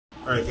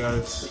Alright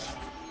guys,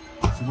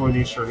 it's your boy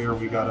Nistro here.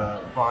 We got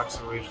a box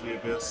of Rage the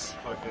Abyss,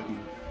 fucking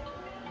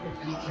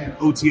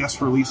OTS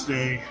release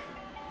day.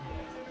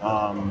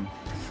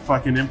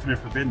 Fucking Infinite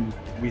Forbidden.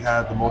 We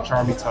had the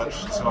Molcharmy touch,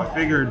 so I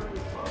figured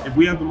if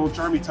we have the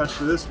Molcharmy touch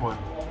for this one,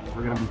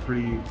 we're gonna be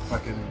pretty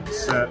fucking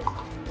set.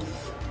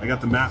 I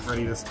got the map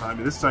ready this time,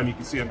 and this time you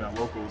can see I'm at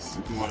locals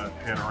if you want to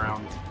pan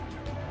around.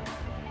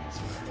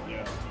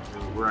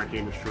 We're at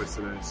Gamer's Choice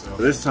today, so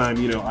this time,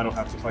 you know, I don't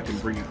have to fucking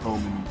bring it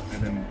home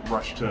and then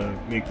rush to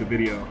make the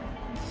video.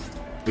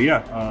 But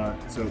yeah,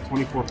 so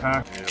 24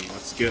 pack, and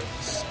let's get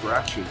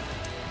scratching.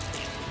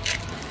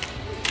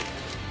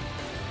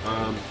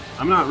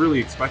 I'm not really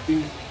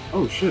expecting.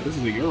 Oh shit, this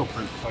is a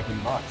Europrint fucking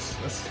box.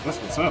 That's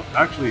what's up.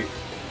 Actually,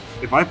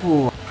 if I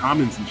pull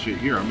commons and shit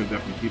here, I'm gonna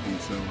definitely keep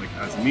these. So like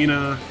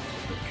Azamina,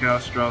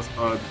 Chaos Strauss,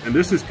 and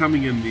this is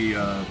coming in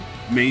the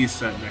Maze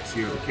set next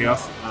year, the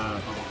Chaos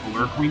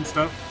Allure Queen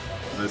stuff.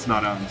 It's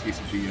not out in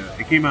TCG yet.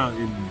 It came out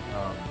in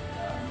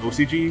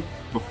OCG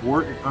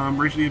before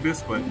Rage of the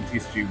Abyss, but in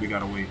TCG we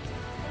gotta wait.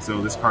 So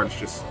this card is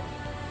just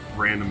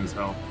random as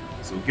hell.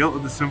 So Guilt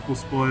of the Sinful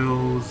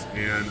Spoils,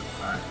 and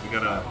we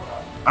gotta,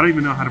 I don't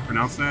even know how to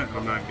pronounce that, and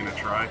I'm not gonna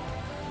try.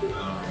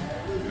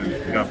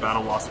 We got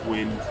Battle Wasp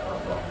Wind.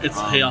 It's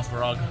Chaos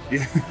Frog.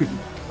 Yeah,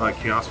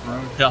 Chaos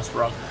Frog? Chaos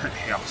Frog.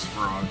 Chaos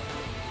Frog.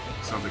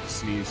 Sounds like a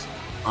sneeze.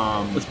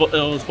 It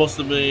was supposed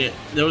to be.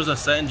 There was a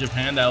set in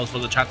Japan that was for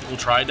the Tactical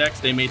Tri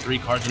decks. They made 3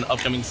 cards in the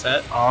upcoming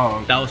set. Oh,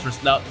 okay. That was for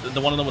the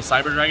one of them was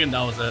Cyber Dragon.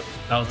 That was it.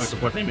 That was the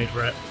support they made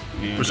for it.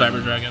 And, for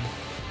Cyber Dragon.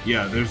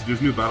 Yeah, there's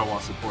new Battle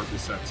Wasp support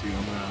this set too.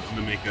 I'm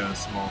gonna make a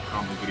small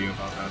combo video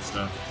about that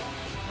stuff.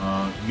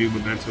 New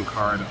Memento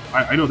card.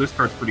 I know this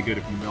card's pretty good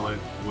if you mill it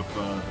with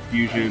the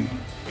Fusion,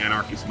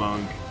 Anarchist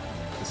Monk,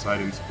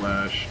 Poseidon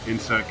Splash,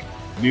 Insect.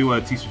 New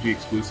TCG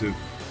exclusive.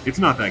 It's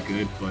not that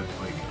good, but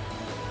like,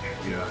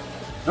 yeah.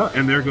 Oh,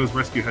 and there goes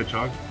Rescue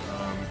Hedgehog.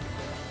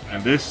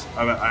 And this,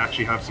 I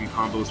actually have some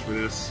combos for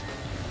this.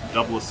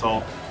 Double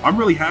Assault. I'm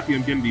really happy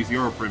I'm getting these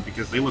Europrint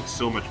because they look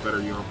so much better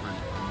Europrint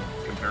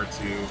compared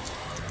to,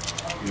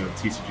 you know,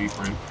 TCG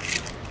print.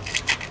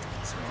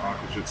 So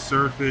Aquajet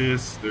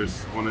Surface.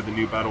 There's one of the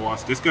new Battle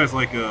Wasps. This guy's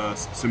like a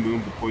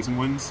Simoom, the Poison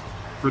Winds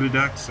for the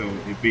deck. So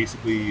it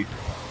basically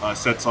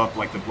sets up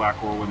like the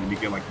Black Whirlwind, and you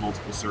get like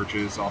multiple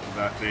searches off of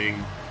that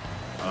thing.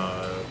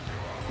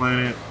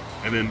 Planet,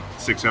 and then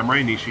 6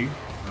 Samurai Nishi.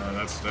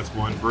 That's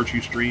one.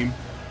 Virtue Stream.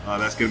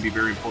 That's going to be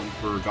very important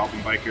for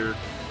Goblin Biker.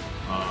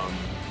 And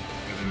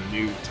then a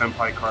new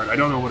Tenpai card. I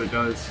don't know what it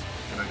does,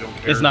 and I don't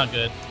care. It's not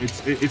good.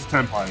 It's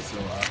Tenpai, so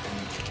I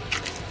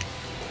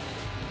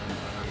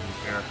don't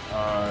care.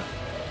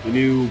 The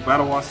new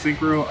Battle Wasp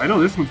Synchro. I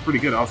know this one's pretty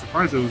good. I was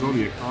surprised it was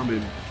only a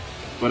common,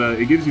 but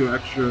it gives you an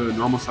extra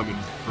normal summon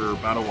for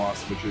Battle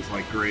Wasp, which is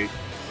like great.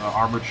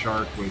 Armored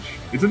Shark, which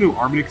it's a new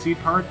Armored Exceed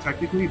card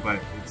technically,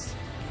 but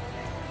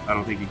I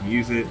don't think you can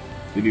use it.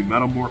 The new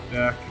Metamorph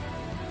deck.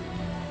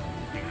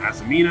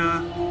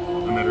 Azamina,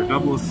 another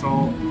Double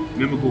Assault,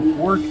 Mimical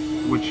Fork,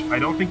 which I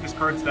don't think this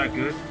card's that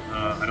good.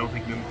 I don't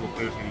think Mimical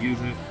players can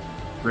use it.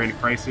 Grand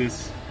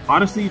Crisis.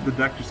 Honestly, the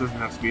deck just doesn't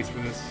have space for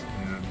this,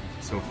 and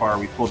so far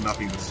we've pulled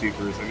nothing but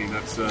supers. I mean,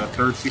 that's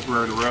third super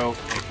rare in a row.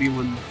 I'm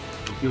feeling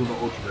the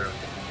ultra rare.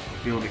 I'm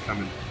feeling it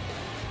coming.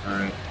 All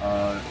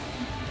right.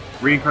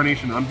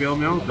 Reincarnation Unveiled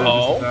now.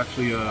 This is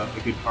actually a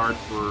good card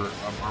for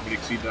Armored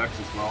Exceed decks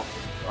as well.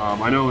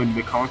 I know in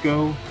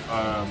Mikanko,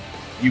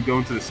 you go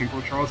into the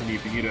Synchro Charles, and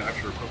if you need an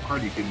extra equip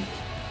card, you can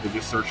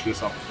just search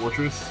this off the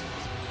Fortress.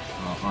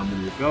 Armored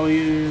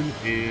Rebellion,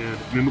 and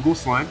Mimigul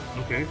Slime.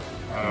 Okay,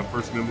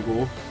 first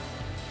Mimigul,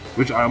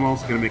 which I'm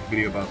also going to make a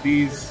video about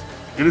these.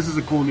 And this is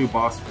a cool new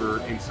boss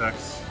for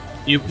insects.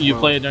 You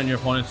play it during your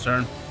opponent's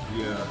turn.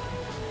 Yeah,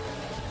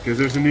 because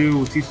there's a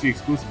new TCG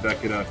exclusive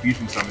deck at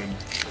Fusion Summon.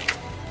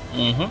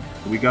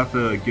 We got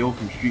the Gil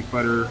from Street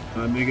Fighter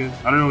Mega.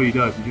 I don't know what he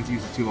does. He just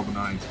uses 2 level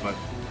 9s, but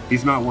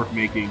he's not worth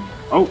making.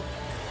 Oh,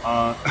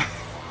 I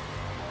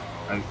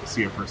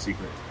see our first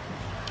secret.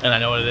 And I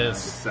know what it is.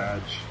 It's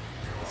Sag.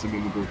 It's a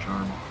Mimigo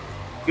Charm.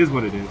 Is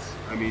what it is.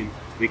 I mean,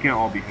 they can't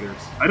all be hitters.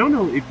 I don't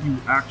know if you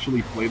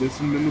actually play this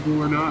in Mimigo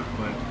or not,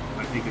 but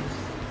I think it's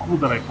cool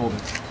that I pulled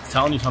it. It's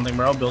telling you something,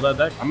 bro. Build that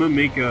deck. I'm gonna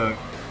make a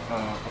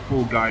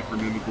full guide for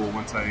Mimigo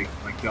once I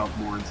like delve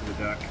more into the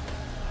deck.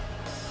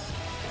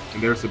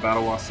 And there's the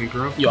Battle Wasp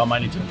Synchro. Yo, I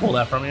might need to pull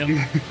that from you.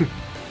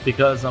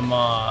 Because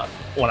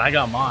when I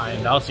got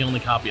mine, that was the only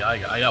copy I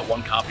got. I got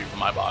 1 copy from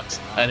my box,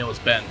 and it was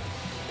Ben.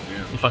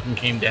 Yeah. He fucking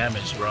came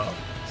damaged, bro.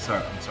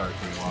 Sorry, I'm sorry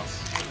for your loss.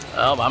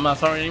 I'm not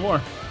sorry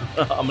anymore.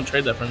 I'm gonna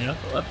trade that from you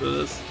after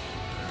this.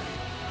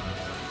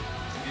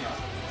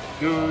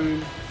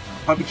 Good.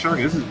 Puppet Shark.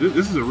 This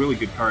is a really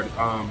good card.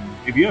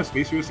 If you have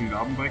Space Race and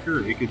Goblin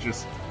Biker, it could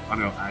just, I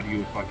don't know, add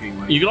you a fucking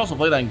like. You can also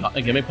play that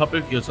in Gimmick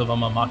Puppet because of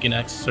Mocking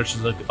X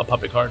searches a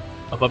puppet card,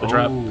 a puppet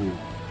trap.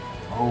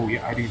 Oh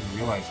yeah, I didn't even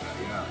realize that.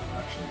 Yeah,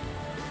 actually.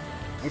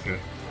 Okay.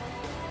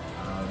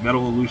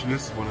 Metal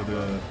Illusionist, one of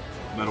the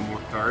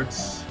Metamorph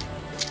cards.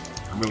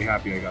 I'm really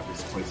happy I got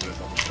this playset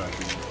double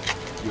stacking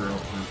Euro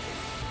print.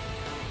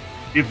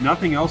 if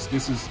nothing else,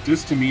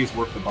 this to me is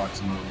worth the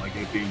box alone. Like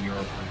it being Euro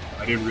print.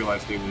 I didn't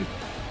realize they would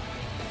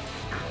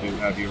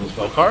have Euro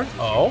spell card.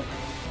 Oh.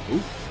 Ooh.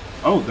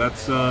 Oh,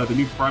 that's the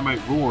new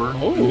Primite Roar,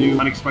 Oh. the new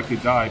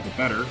Unexpected Die, but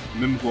better.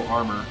 Mimical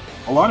Armor.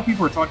 A lot of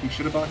people are talking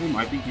shit about him.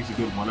 I think he's a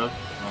good one-up,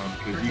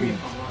 because you can...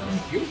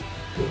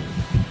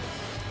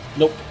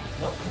 Nope.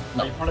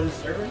 Are you part of the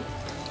server?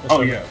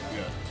 Oh, yeah.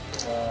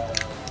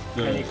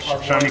 The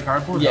shiny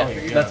cardboard? Yeah, Oh,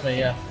 yeah, that's me,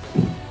 yeah.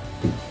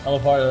 I'm a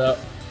part of that.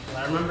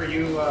 I remember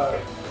you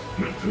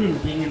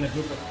being in the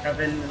group with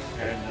Kevin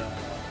and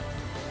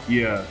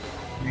Yeah.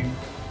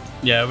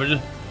 Yeah,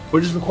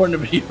 we're just recording a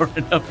video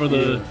right now for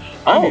the. Yeah.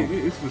 Oh, I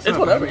mean, it's what's it's up.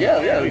 whatever.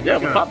 I mean, Yeah,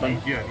 we're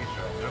popping. Yeah,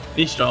 Nistro, yeah.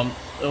 Nistro,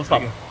 it was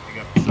popping. You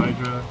got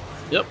Poseidra.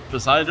 Yep,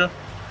 Poseidra.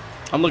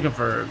 I'm looking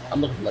for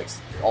like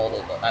all the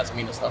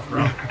Azamina stuff,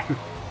 bro.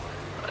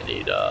 I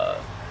need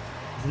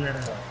isn't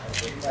that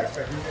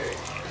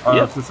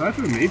Yeah.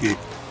 Poseidra, maybe.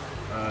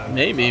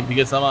 maybe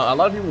because a lot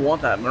of people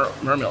want that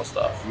mermail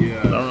stuff.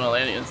 Yeah. Mermail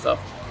alien stuff.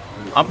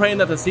 I'm praying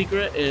that the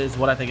secret is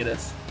what I think it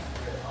is.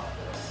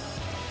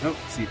 Nope,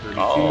 C32.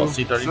 Oh,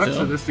 C32. Sucks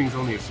that this thing's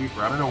only a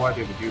super. I don't know why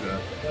they would do that.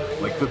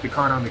 Like, put the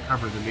card on the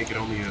cover and make it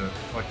only a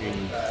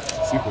fucking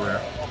super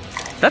rare.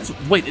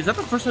 Wait, is that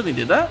the first time they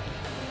did that?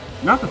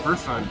 Not the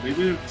first time. They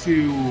did it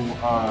to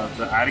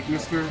the Attic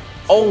Mister.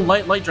 Oh,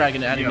 Light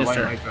Dragon, Attic Yeah,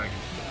 Mister. Light Dragon.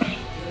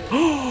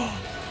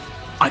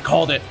 I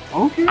called it.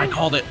 Okay. I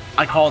called it.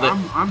 I called it.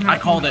 I'm I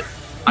called it.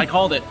 I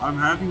called it. I'm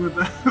happy with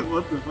that.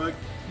 What the fuck?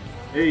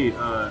 Hey,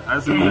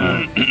 as in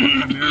the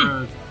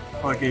Chimera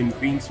fucking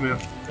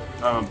Fiendsmith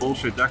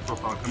bullshit deck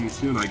profile coming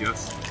soon, I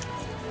guess.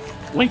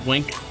 Wink,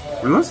 wink.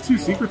 Were those two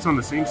secrets on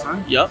the same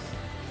side? Yup.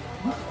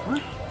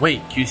 What?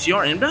 Wait,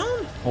 QCR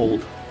inbound?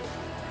 Hold.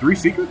 3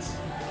 secrets?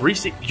 Yo,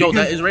 Because-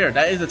 that is rare.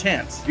 That is a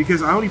chance.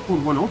 Because I only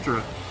pulled 1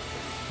 Ultra.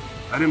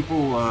 I didn't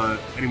pull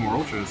any more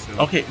Ultras. So.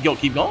 Okay, yo,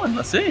 keep going.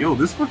 Let's see. Yo,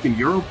 this fucking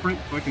Euro print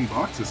fucking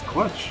box is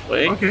clutch.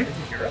 Wait. Okay. is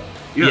it Europe?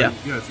 Yeah,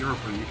 Yeah. it's Euro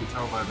print. You can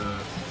tell by the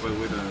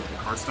way the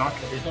card stock.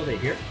 Is all they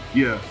here?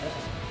 Yeah.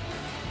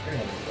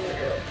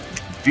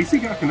 DC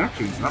got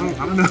connections. I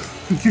don't know.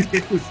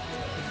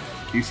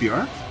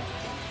 QCR?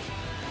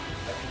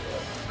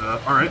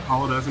 Alright,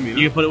 Hollow doesn't mean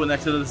You it. can put it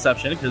next to the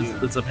Deception because Yeah.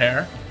 it's a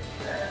pair.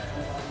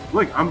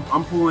 Look, I'm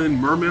pulling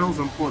Mermails,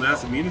 I'm pulling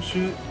Asamina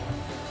shit.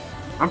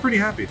 I'm pretty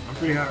happy.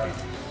 You're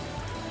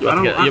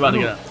about to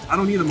get it. I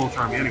don't need a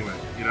Molcharmy anyway,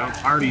 you know?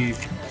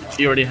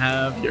 You already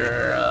have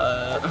your.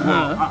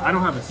 Well, I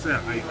don't have a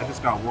set. I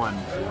just got one.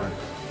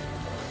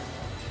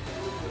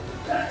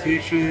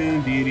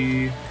 Rotation,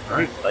 Deity.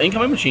 Alright.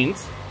 Incoming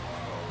machines.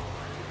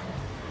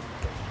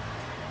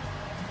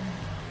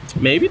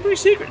 Maybe 3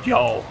 secrets.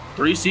 Yo,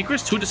 3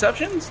 secrets, 2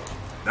 deceptions?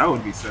 That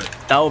would be sick.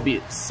 That would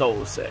be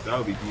so sick. That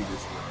would be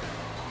devious.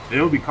 And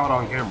it would be caught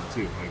on camera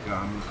too. Like,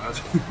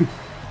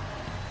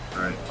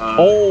 alright.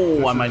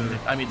 I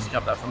might need to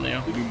keep that from you.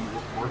 The new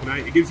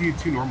Morganite. It gives you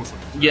 2 normal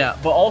summons. Yeah,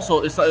 but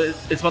also it's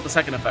about the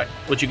second effect,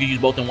 which you can use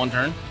both in one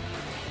turn.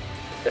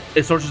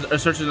 It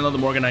searches another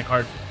Morganite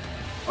card,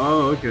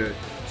 Oh, okay.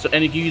 so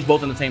and you can use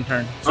both in the same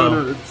turn. So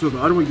no, so the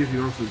other one gives you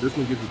normal summons. This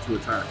one gives you 2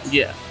 attacks.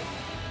 yeah,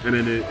 And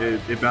then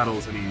it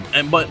battles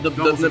any. but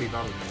doubles any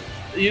battle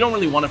damage. you don't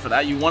really want it for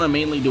that. You want to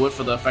mainly do it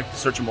for the effect to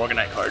search a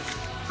Morganite card.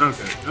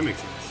 Okay, that makes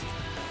sense.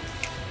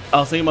 I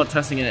was thinking about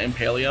testing it in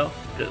Paleo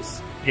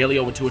because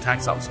Paleo with 2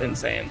 attacks sounds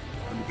insane,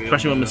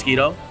 especially with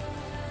Mosquito.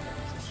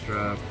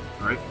 Strap.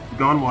 Alright.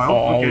 Gone Wild.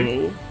 Oh,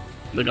 Okay.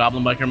 the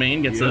Goblin Biker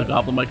main gets Yeah. a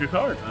Goblin Biker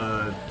card.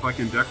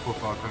 Fucking deck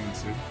profile coming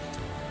soon.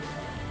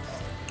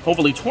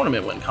 Hopefully,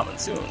 tournament win coming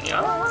soon.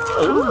 Yeah.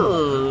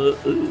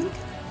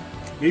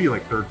 Maybe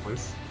like 3rd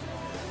place.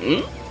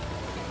 Mm?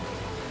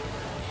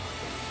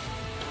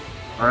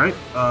 Alright.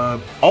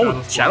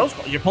 Oh, Shadows!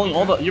 You're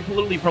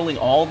literally pulling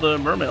all the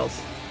mermails.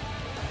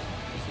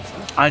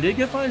 I did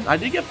get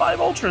 5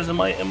 ultras in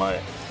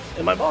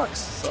my box.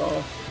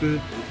 So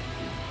Good.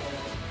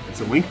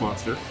 It's a Link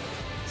monster.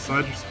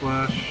 Sidra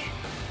Splash.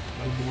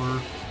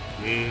 Metamorph.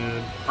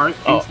 And. Alright,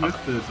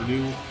 Fiendsmith, the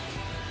new.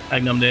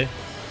 Agnum Day.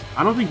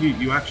 I don't think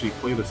you actually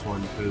play this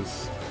one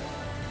because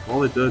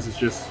all it does is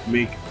just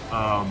make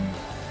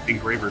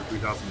Engraver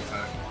 3000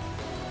 attack.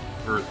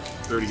 Or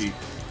 30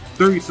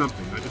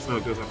 something. I just know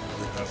it goes up to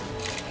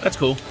 3000. That's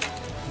cool.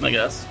 I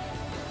guess.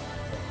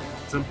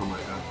 Simple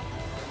like that.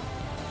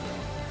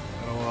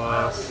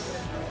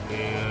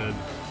 And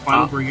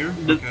Final Bringer.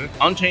 Okay.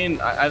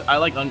 Unchained.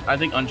 I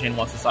think Unchained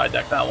wants to side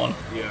deck that one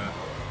Yeah.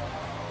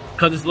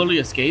 because it's literally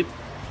escape,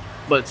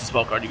 but it's a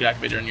spell card. You can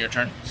activate it in your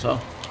turn. So.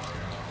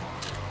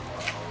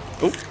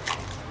 Oh.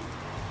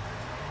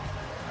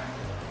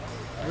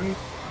 Right.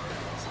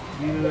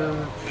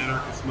 Yeah.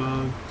 Anarchist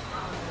Mug.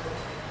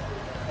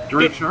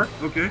 Drake Shark.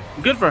 Okay.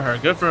 Good for her.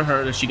 Good for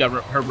her that she got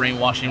her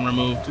brainwashing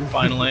removed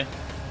finally.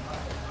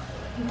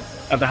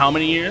 After how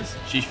many years?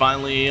 She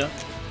finally.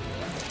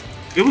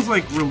 It was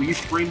like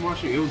released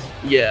brainwashing. It was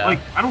Yeah. like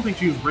I don't think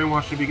she was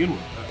brainwashed to begin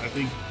with. I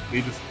think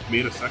they just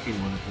made a second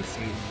one at the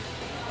same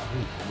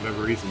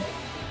whatever reason.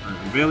 Right,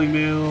 Unveiling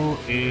Mail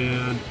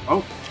and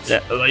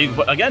Yeah.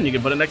 You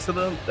can put it next to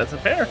the. That's a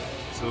pair.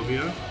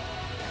 Sylvia.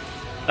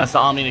 That's the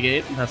Omni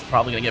Negate. That's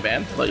probably gonna get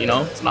banned, but you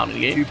know, it's an Omni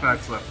Negate. 2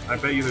 packs left. I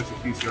bet you there's a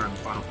QCR in the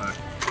final pack.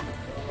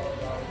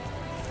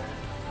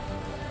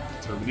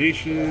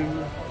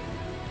 Termination.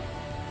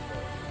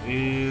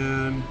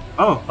 And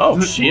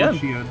Shien.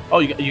 Shien. Oh,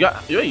 you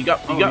got. Yeah.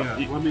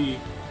 Let me.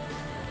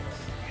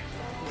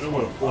 I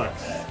want to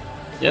flex.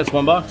 Yeah, it's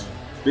 $1.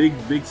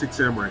 Big Six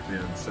Samurai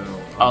fan. So.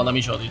 Oh, let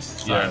me show these.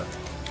 Sorry. Yeah.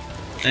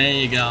 There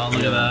you go.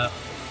 Look at that.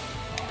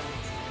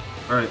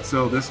 All right.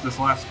 So this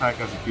last pack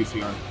has a QCR.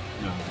 No,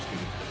 I'm just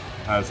kidding.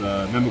 Has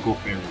a Mimical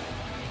Fairy.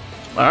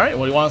 All right.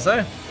 What do you want to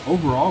say?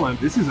 Overall,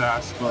 this is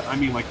ass, but I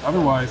mean, like,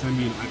 otherwise, I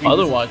mean, I think.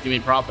 Otherwise, you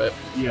made profit.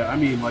 Yeah, I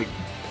mean, like.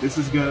 This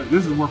is good.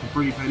 This is worth a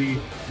pretty penny.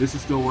 This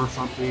is still worth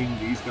something.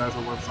 These guys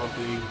are worth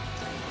something.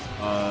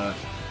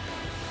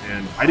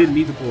 And I didn't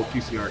need to pull a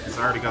QCR because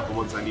I already got the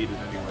ones I needed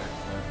anyway.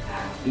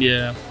 But,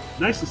 yeah.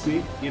 Nice to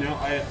see. You know,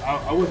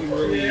 I wasn't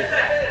really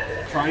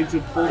trying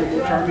to pull the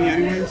Blue Charmy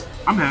anyways.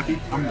 I'm happy.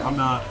 I'm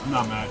not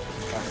mad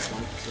at this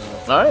point. So,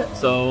 all right.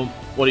 So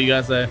what do you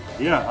guys say?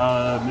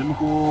 Yeah.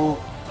 Mimical,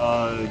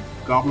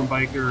 Goblin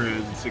Biker,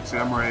 and Six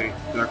Samurai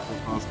deck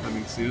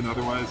coming soon.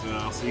 Otherwise,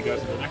 I'll see you guys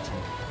in the next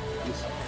one. Peace.